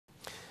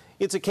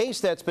It's a case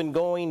that's been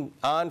going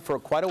on for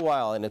quite a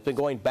while, and it's been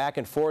going back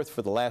and forth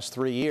for the last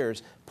 3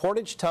 years.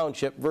 Portage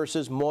Township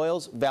versus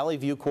Moyles Valley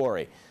View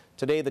Quarry.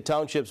 Today, the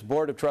Township's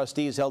Board of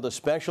Trustees held a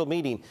special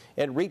meeting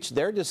and reached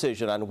their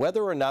decision on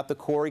whether or not the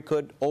quarry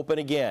could open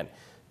again.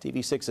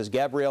 TV6's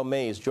Gabrielle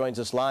Mays joins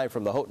us live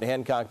from the Houghton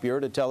Hancock Bureau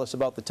to tell us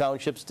about the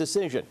Township's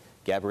decision.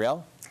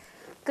 Gabrielle?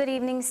 Good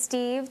evening,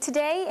 Steve.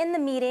 Today in the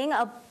meeting,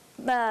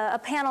 a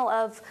panel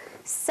of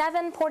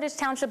 7 Portage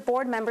Township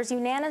board members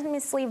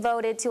unanimously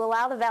voted to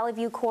allow the Valley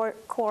View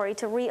Quarry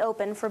to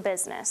reopen for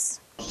business.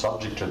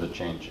 Subject to the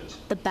changes.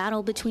 The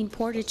battle between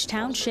Portage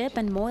Township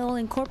and Moyle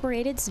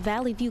Incorporated's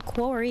Valley View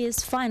Quarry is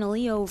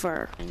finally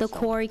over. The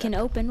quarry can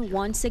open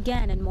once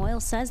again, and Moyle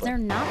says they're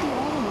not the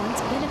only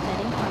ones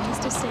benefiting from this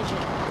decision.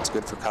 It's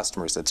good for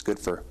customers, it's good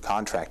for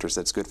contractors,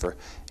 it's good for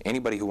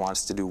anybody who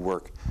wants to do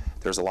work.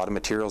 There's a lot of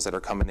materials that are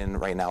coming in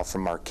right now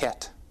from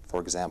Marquette,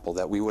 for example,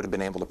 that we would have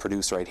been able to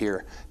produce right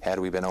here had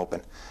we been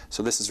open.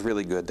 So this is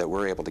really good that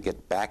we're able to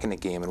get back in the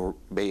game and we're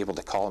be able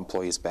to call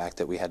employees back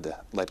that we had to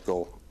let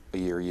go a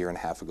year and a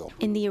half ago.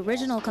 In the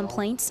original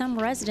complaint, some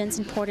residents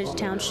in Portage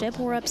Township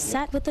were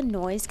upset with the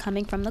noise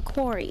coming from the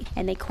quarry,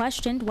 and they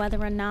questioned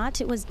whether or not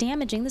it was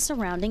damaging the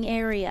surrounding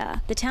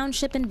area. The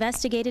township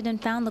investigated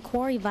and found the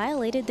quarry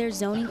violated their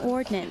zoning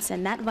ordinance,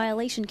 and that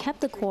violation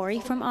kept the quarry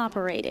from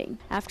operating.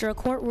 After a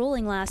court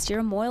ruling last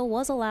year, Moyle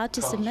was allowed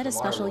to submit a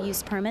special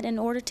use permit in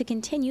order to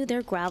continue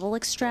their gravel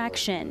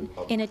extraction.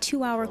 In a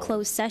 2-hour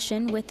closed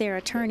session with their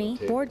attorney,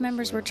 board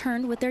members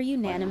returned with their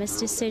unanimous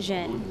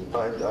decision.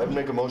 I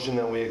make a motion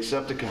that we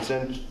accept the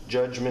consent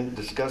judgment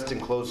discussed in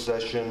closed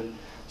session,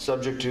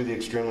 subject to the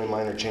extremely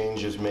minor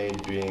changes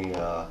made being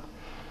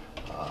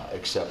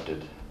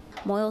accepted.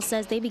 Moyle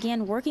says they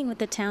began working with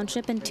the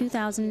township in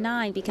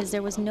 2009 because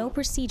there was no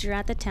procedure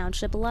at the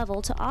township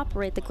level to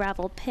operate the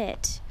gravel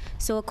pit.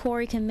 So a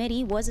quarry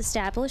committee was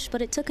established,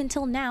 but it took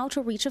until now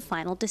to reach a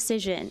final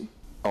decision.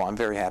 Oh, I'm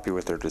very happy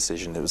with their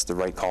decision. It was the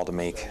right call to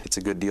make. It's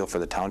a good deal for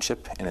the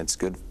township, and it's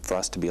good for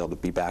us to be able to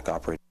be back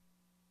operating.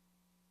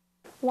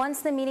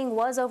 Once the meeting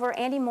was over,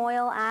 Andy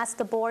Moyle asked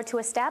the board to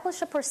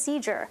establish a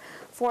procedure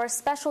for a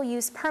special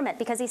use permit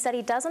because he said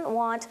he doesn't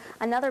want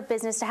another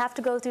business to have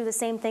to go through the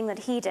same thing that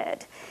he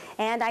did.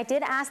 And I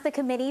did ask the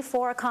committee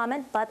for a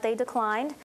comment, but they declined.